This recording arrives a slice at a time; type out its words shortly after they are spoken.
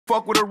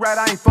fuck with a rat,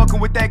 I ain't fucking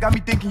with that. Got me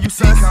thinking you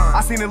sus.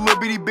 I seen a little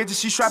bitty bitch and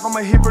she strap on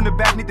my hip from the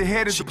back, need the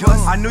head as a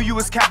plus. I knew you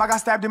was cap, I got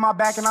stabbed in my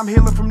back and I'm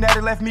healing from that.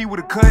 It left me with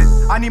a cut.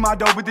 I need my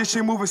dough, but this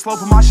shit moving slow.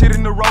 Put my shit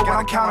in the road when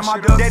I'm counting my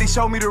dubs. Daddy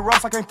showed me the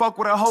ropes, I can't fuck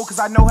with a hoe cause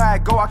I know how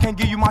it go. I can't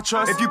give you my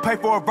trust. If you pay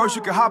for a verse,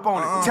 you can hop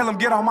on it. Tell him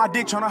get on my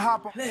dick, tryna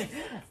hop on.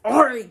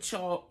 Alright,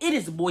 y'all, it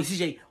is the boy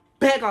CJ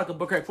back like a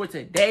book for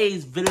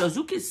today's video. As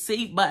you can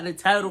see by the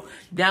title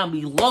down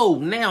below.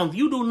 Now, if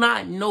you do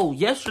not know,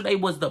 yesterday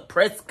was the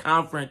press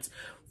conference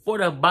for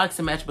the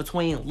boxing match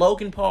between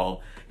Logan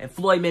Paul and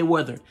Floyd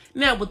Mayweather.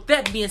 Now, with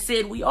that being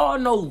said, we all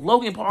know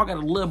Logan Paul got a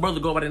little brother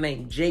go by the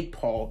name Jake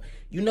Paul.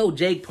 You know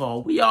Jake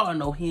Paul. We all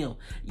know him.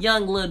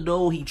 Young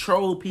little dude. He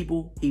troll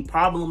people. He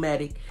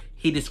problematic.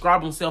 He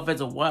described himself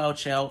as a wild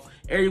child.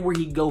 Everywhere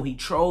he go, he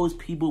trolls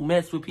people,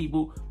 mess with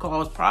people,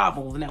 cause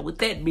problems. Now, with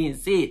that being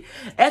said,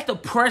 at the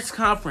press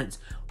conference,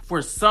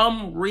 for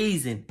some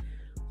reason,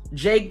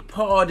 Jake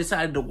Paul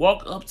decided to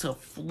walk up to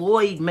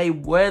Floyd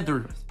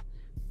Mayweather's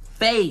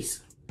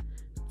face,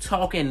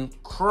 talking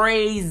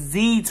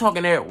crazy,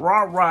 talking that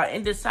rah-rah,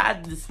 and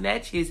decided to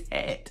snatch his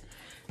hat.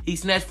 He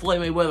snatched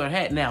Floyd Mayweather's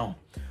hat. Now,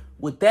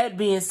 with that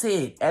being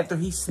said, after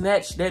he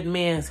snatched that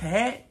man's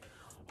hat,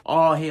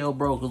 all hell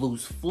broke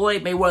loose.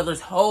 Floyd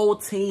Mayweather's whole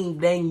team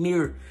dang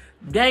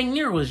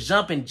near was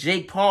jumping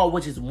Jake Paul,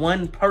 which is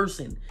one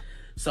person.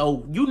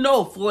 So, you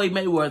know Floyd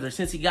Mayweather,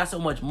 since he got so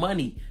much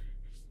money,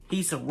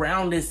 he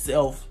surrounded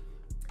himself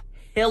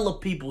hella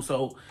people.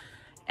 So,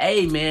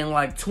 hey, man,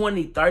 like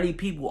 20, 30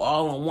 people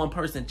all on one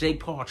person.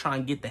 Jake Paul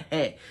trying to get the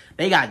hat.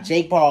 They got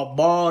Jake Paul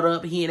balled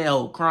up. He in that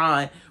hole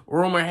crying.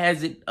 Rumor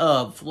has it,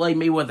 Floyd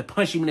Mayweather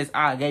punched him in his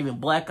eye, gave him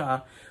black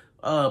eye.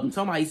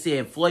 Somebody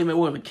said Floyd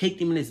Mayweather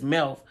kicked him in his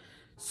mouth.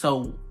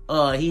 So,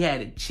 he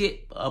had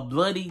a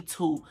bloody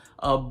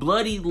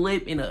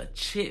lip and a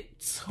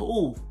chipped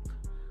tooth.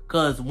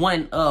 Cause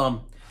when,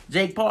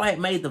 Jake Paul had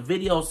made the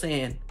video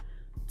saying,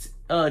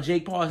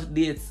 Jake Paul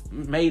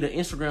made an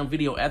Instagram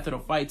video after the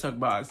fight talking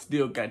about, I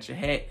still got your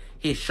hat.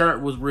 His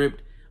shirt was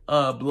ripped,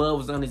 blood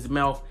was on his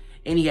mouth,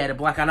 and he had a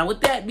black eye. Now,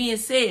 with that being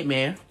said,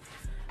 man,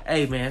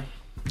 hey, man,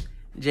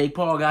 Jake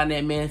Paul got in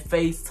that man's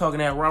face, talking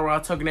that rah-rah,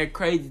 talking that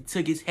crazy,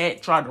 took his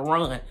hat, tried to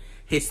run.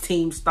 His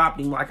team stopped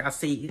him, like I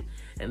said,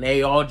 and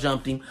they all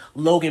jumped him.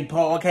 Logan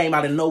Paul came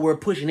out of nowhere,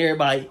 pushing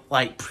everybody,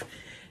 like,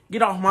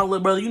 get off my little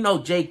brother. You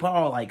know Jake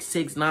Paul, like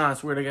 6'9",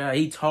 swear to God.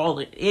 He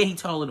taller, and he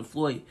taller than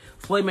Floyd.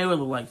 Floyd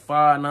Mayweather like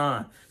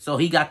 5'9", so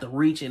he got the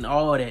reach and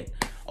all that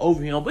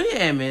over him. But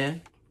yeah,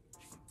 man,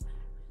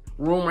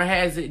 rumor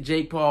has it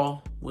Jake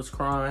Paul was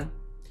crying.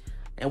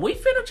 And we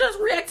finna just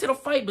react to the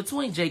fight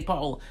between Jake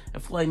Paul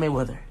and Floyd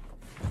Mayweather.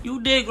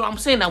 You dig what I'm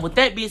saying? Now, with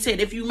that being said,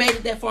 if you made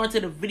it that far into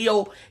the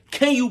video,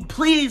 can you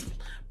please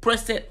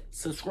press that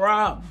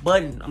subscribe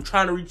button? I'm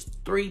trying to reach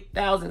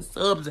 3,000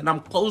 subs, and I'm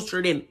closer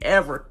than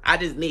ever. I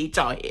just need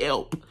y'all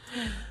help.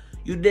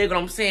 You dig what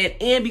I'm saying?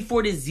 And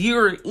before this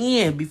year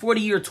end, before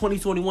the year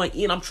 2021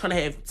 end, I'm trying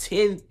to have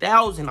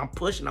 10,000. I'm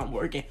pushing. I'm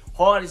working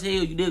hard as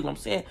hell. You dig what I'm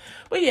saying?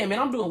 But yeah, man,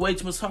 I'm doing way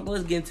too much talking.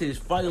 Let's get into this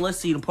fight. Let's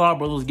see the Paul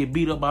brothers get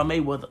beat up by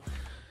Mayweather.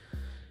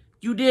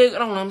 You dig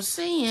what I'm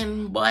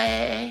saying,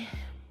 boy?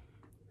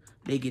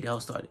 They get all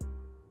started.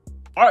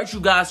 All right,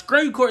 you guys,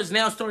 screen record is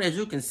now started, as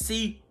you can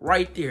see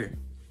right there.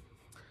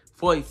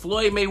 Floyd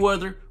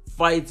Mayweather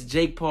fights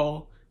Jake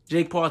Paul.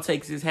 Jake Paul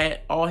takes his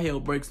hat. All hell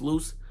breaks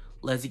loose.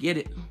 Let's get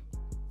it.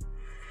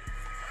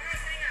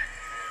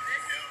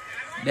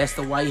 That's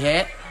the white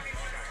hat.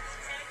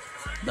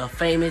 The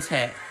famous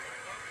hat.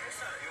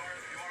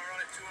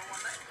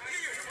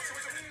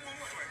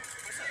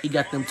 He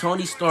got them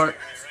Tony Stark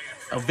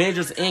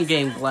Avengers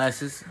Endgame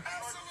glasses.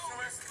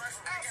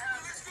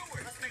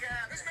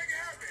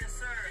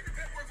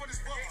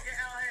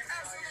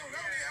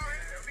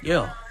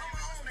 Yeah.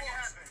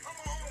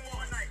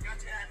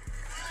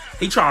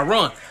 He trying to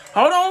run.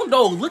 Hold on,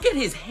 though. Look at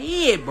his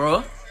head,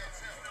 bro.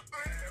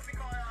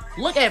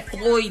 Look at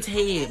Floyd's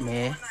head,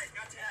 man.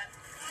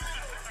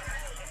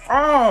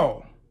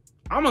 Oh.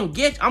 I'm gonna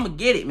get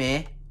it,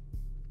 man.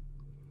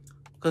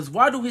 Cause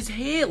why do his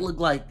head look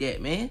like that,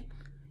 man?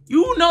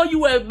 You know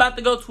you were about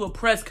to go to a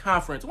press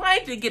conference. Why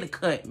ain't you get a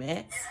cut,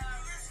 man?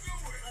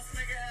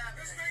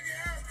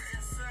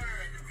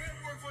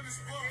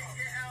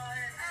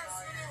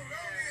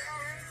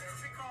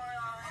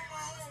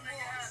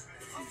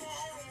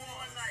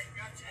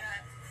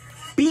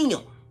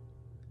 Bam.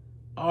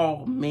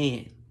 Oh,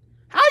 man.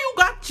 How you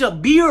got your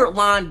beard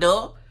lined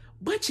up,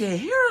 but your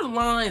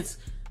hairline's...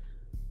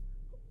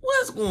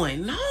 What's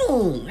going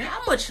on?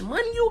 How much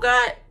money you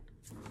got?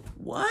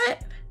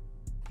 What?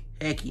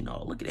 Heck, you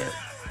know, look at that.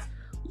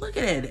 Look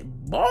at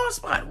that ball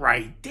spot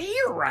right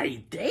there,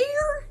 right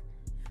there.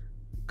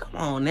 Come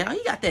on now.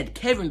 He got that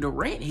Kevin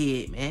Durant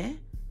head, man.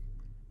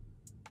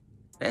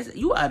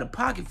 You out of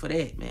pocket for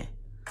that, man.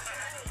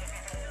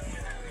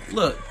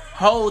 Look,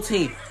 whole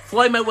team.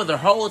 Floyd Mayweather,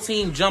 whole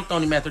team jumped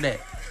on him after that.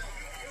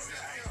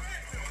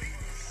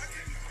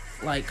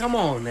 Like, come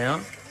on now.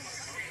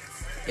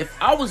 If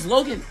I was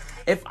Logan,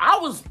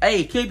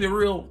 hey, keep it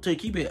real, to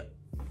keep it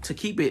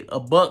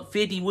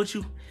 $150 with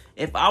you,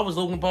 if I was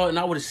Logan Paul and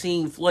I would have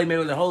seen Floyd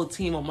Mayweather, the whole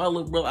team on my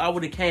little brother, I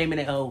would have came in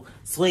that hole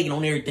swinging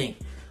on everything.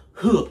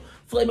 Huh.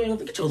 Floyd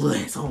Mayweather, get your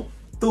little ass on.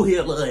 Through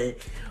here, little ass.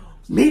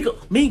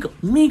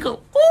 Minka. Ooh,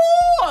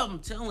 I'm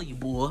telling you,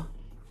 boy.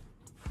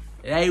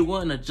 They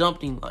wouldn't have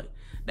jumped him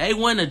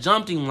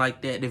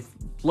like that if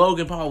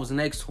Logan Paul was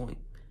next to him.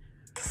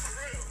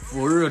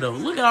 For real though.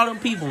 Look at all them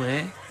people,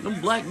 man. Them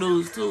black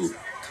dudes too.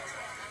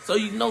 So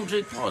you know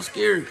Jake Paul's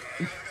scared.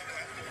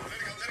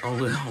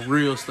 Oh,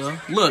 real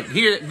stuff. Look,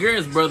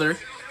 here's brother.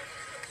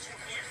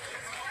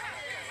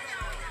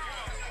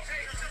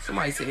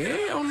 Somebody said,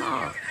 hell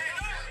no.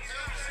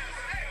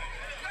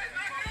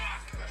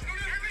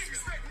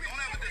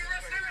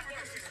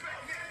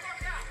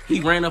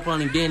 He ran up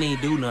on him, then he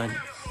ain't do nothing.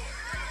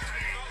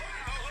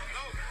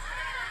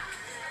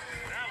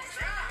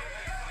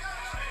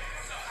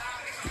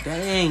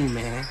 Dang,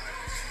 man.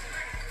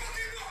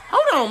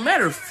 Hold on,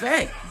 matter of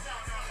fact,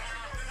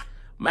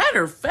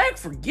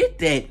 forget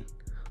that.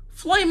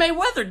 Floyd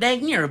Mayweather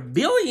dang near a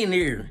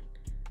billionaire.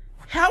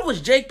 How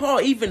was Jake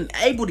Paul even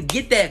able to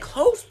get that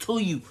close to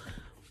you?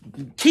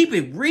 Keep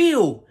it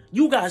real.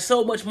 You got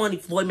so much money,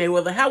 Floyd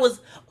Mayweather. How was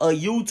a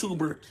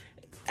YouTuber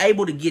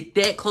able to get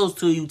that close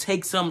to you,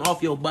 take something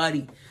off your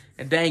body,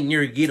 and dang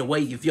near get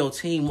away if your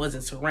team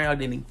wasn't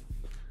surrounding him?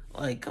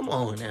 Like, come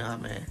on now,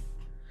 man.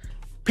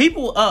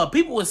 People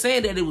were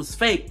saying that it was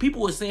fake.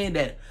 People were saying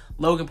that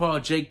Logan Paul,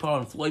 Jake Paul,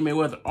 and Floyd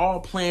Mayweather all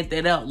planned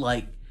that out.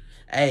 Like,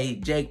 hey,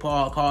 Jake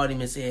Paul called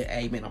him and said,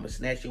 hey, man, I'm going to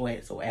snatch your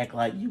ass, so act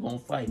like you going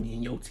to fight me.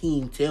 And your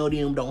team tell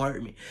them don't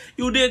hurt me.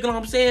 You dig what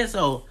I'm saying?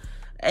 So,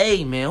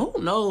 hey, man,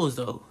 who knows,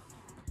 though?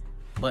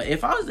 But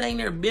if I was dang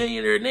near a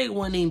billionaire, nigga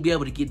wouldn't even be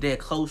able to get that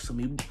close to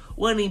me.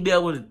 Wouldn't even be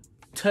able to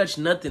touch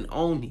nothing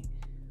on me.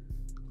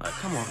 Like,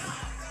 come on, man.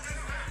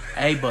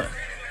 Hey, but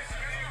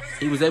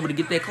he was able to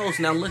get that close.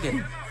 Now look at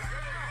him.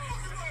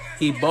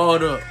 He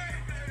balled up.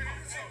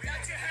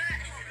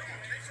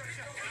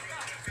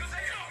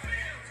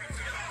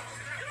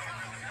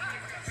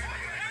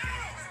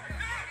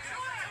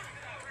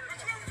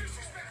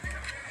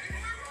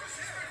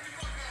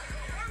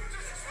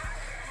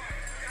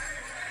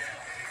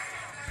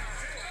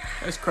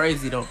 That's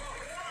crazy, though.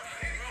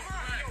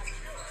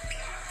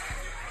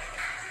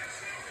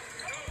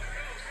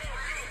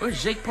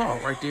 Where's Jake Paul?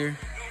 Right there.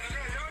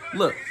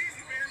 Look.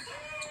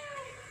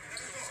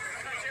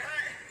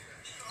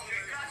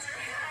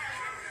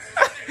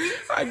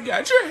 I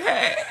got your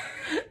hat.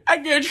 I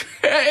got your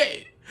hat.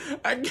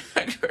 I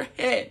got your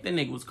hat. That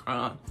nigga was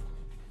crying.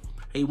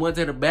 He went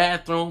to the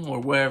bathroom or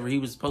wherever he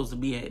was supposed to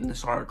be at and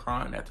started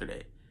crying after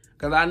that.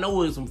 Because I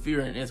know there's some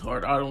fear in his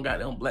heart. I don't got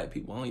them black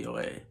people on your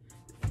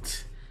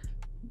ass.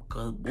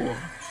 Because, boy.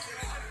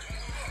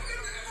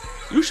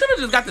 You should have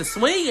just got the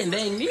swing and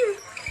dang near.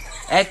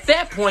 At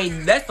that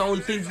point, that's the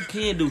only thing you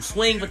can do.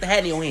 Swing with the hat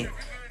in your hand.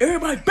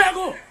 Everybody back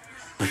up.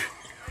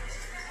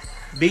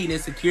 Beating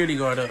his security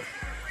guard up.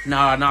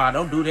 Nah,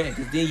 don't do that,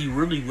 because then you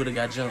really would have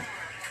got jumped.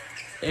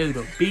 They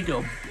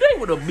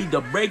would have beat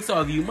the brakes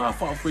off you. My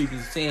fault for even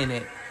saying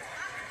that.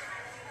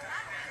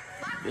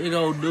 Big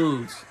old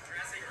dudes.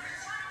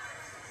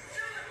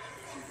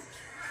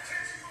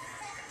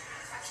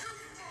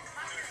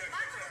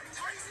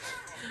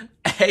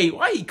 Hey,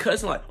 why he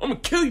cussing like, I'm gonna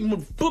kill you,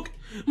 motherfucker.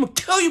 I'm gonna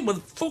kill you,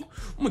 motherfucker.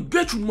 I'm gonna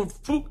get you,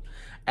 motherfucker.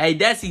 Hey,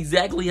 that's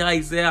exactly how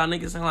he said. How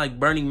niggas sound like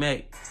Bernie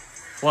Mac.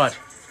 Watch.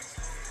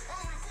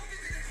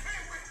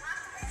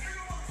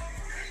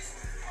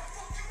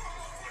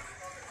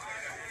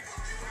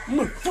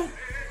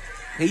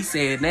 He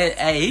said that.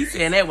 Hey, he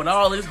saying that with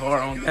all his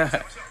heart on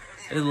God.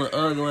 His little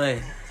ugly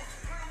ass.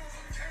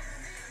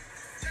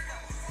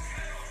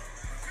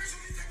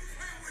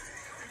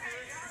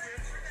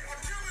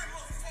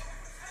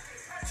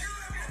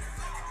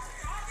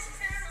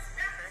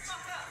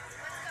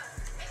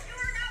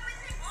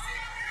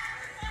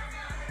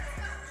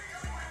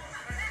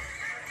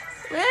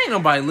 Man, ain't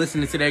nobody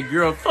listening to that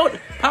girl.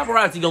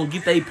 Paparazzi gonna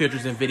get their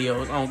pictures and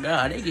videos. Oh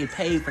God, they get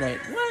paid for that.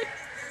 What?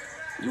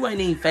 You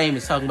ain't even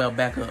famous talking about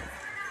back up.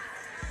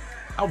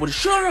 I would've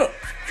shut up.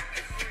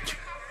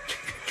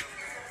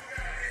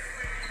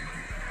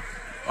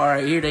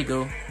 Alright, here they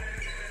go.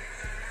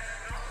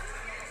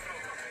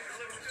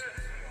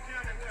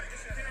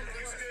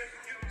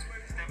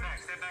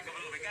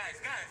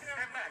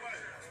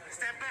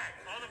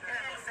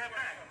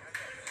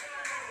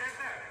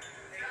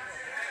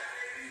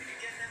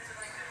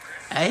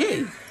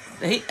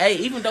 Hey,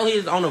 even though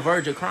he's on the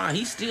verge of crying,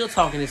 he's still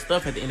talking his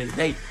stuff at the end of the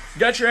day.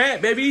 Got your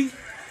hat, baby.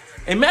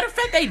 And matter of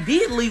fact, they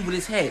did leave with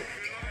his hat.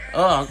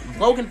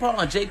 Logan Paul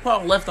and Jake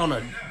Paul left on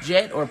a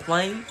jet or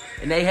plane,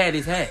 and they had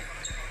his hat.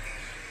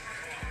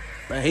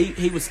 But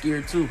he was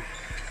scared too.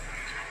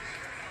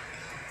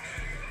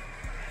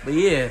 But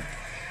yeah,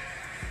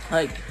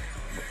 like,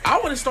 I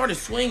would have started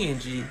swinging,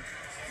 G.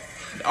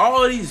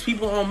 All these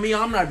people on me,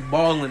 I'm not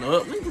balling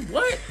up.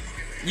 What?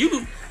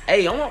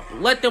 Hey, I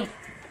won't let them.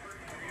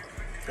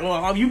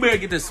 Oh, you better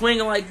get to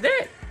swinging like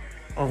that.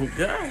 Oh,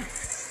 God.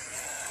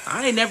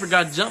 I ain't never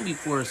got jumped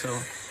before, so.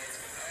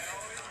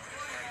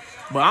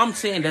 But I'm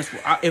saying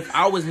if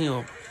I was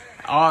him,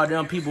 all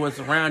them people are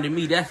surrounding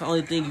me. That's the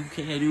only thing you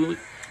can't do.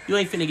 You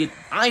ain't finna get,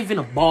 I ain't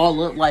finna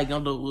ball up like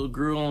I'm the little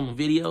girl on the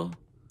video.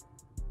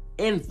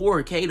 In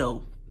 4K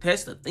though,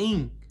 that's the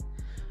thing.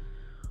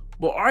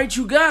 But alright,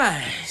 you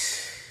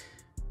guys.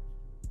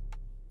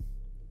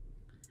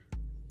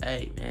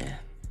 Hey, man.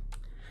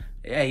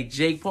 Hey,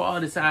 Jake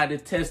Paul decided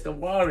to test the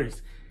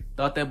waters.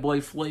 Thought that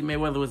boy Floyd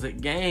Mayweather was a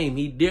game.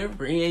 He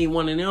different. He ain't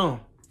one of them.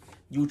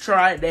 You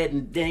tried that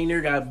and dang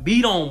near got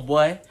beat on,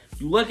 boy.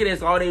 You look at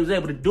this, all they was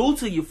able to do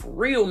to you for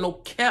real, no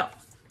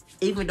cap.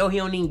 Even though he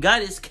don't even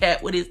got his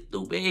cap with his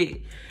stupid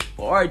head.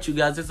 But alright, you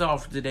guys, that's all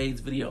for today's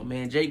video,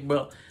 man. Jake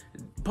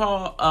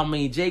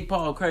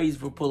Paul crazy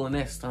for pulling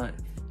that stunt.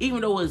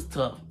 Even though it's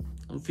tough.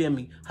 You feel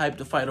me? Hype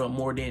the fight up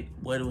more than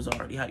what it was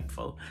already hyped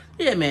for.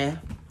 Yeah, man.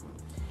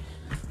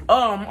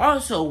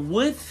 Also,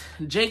 with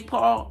Jake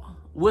Paul,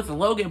 with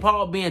Logan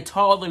Paul being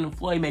taller than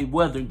Floyd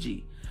Mayweather,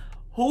 G,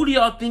 who do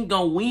y'all think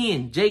gonna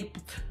win?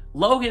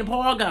 Logan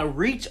Paul got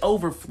reach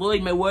over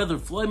Floyd Mayweather.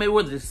 Floyd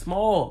Mayweather is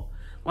small.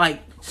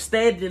 Like,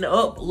 standing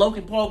up,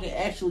 Logan Paul can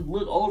actually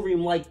look over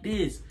him like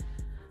this.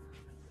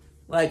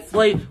 Like,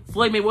 Floyd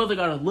Mayweather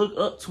gotta look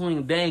up to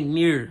him dang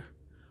near.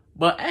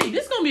 But, hey,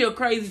 this gonna be a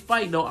crazy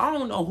fight, though. I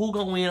don't know who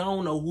gonna win. I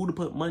don't know who to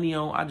put money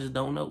on. I just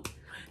don't know.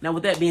 Now,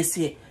 with that being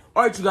said,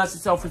 alright, you guys,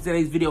 that's all for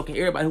today's video. Can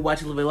everybody who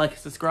watches, like and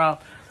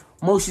subscribe?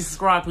 Mostly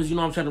subscribe, because you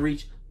know I'm trying to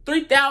reach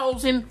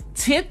 3,000,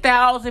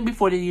 10,000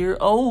 before the year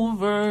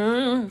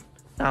over.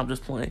 Nah, I'm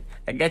just playing.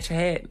 I got your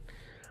head.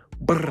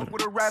 With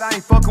a rat, I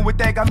ain't fucking with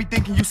that, got me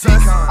thinking you sus.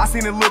 I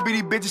seen a little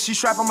bitty bitch and she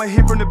strapped on my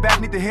hip from the back,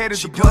 need the head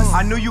as the plus.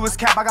 I knew you was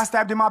cap, I got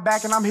stabbed in my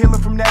back and I'm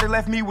healing from that, it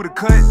left me with a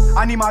cut.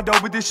 I need my dough,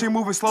 but this shit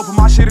moving slow, put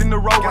my shit in the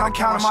road, and I'm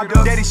counting my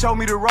ducks. Daddy showed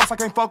me the ropes, I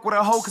can't fuck with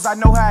a hoe, cause I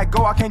know how it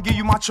go, I can't give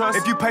you my trust.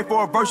 If you pay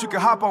for a verse, you can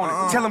hop on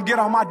it. Tell him get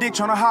on my dick,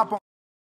 tryna hop on.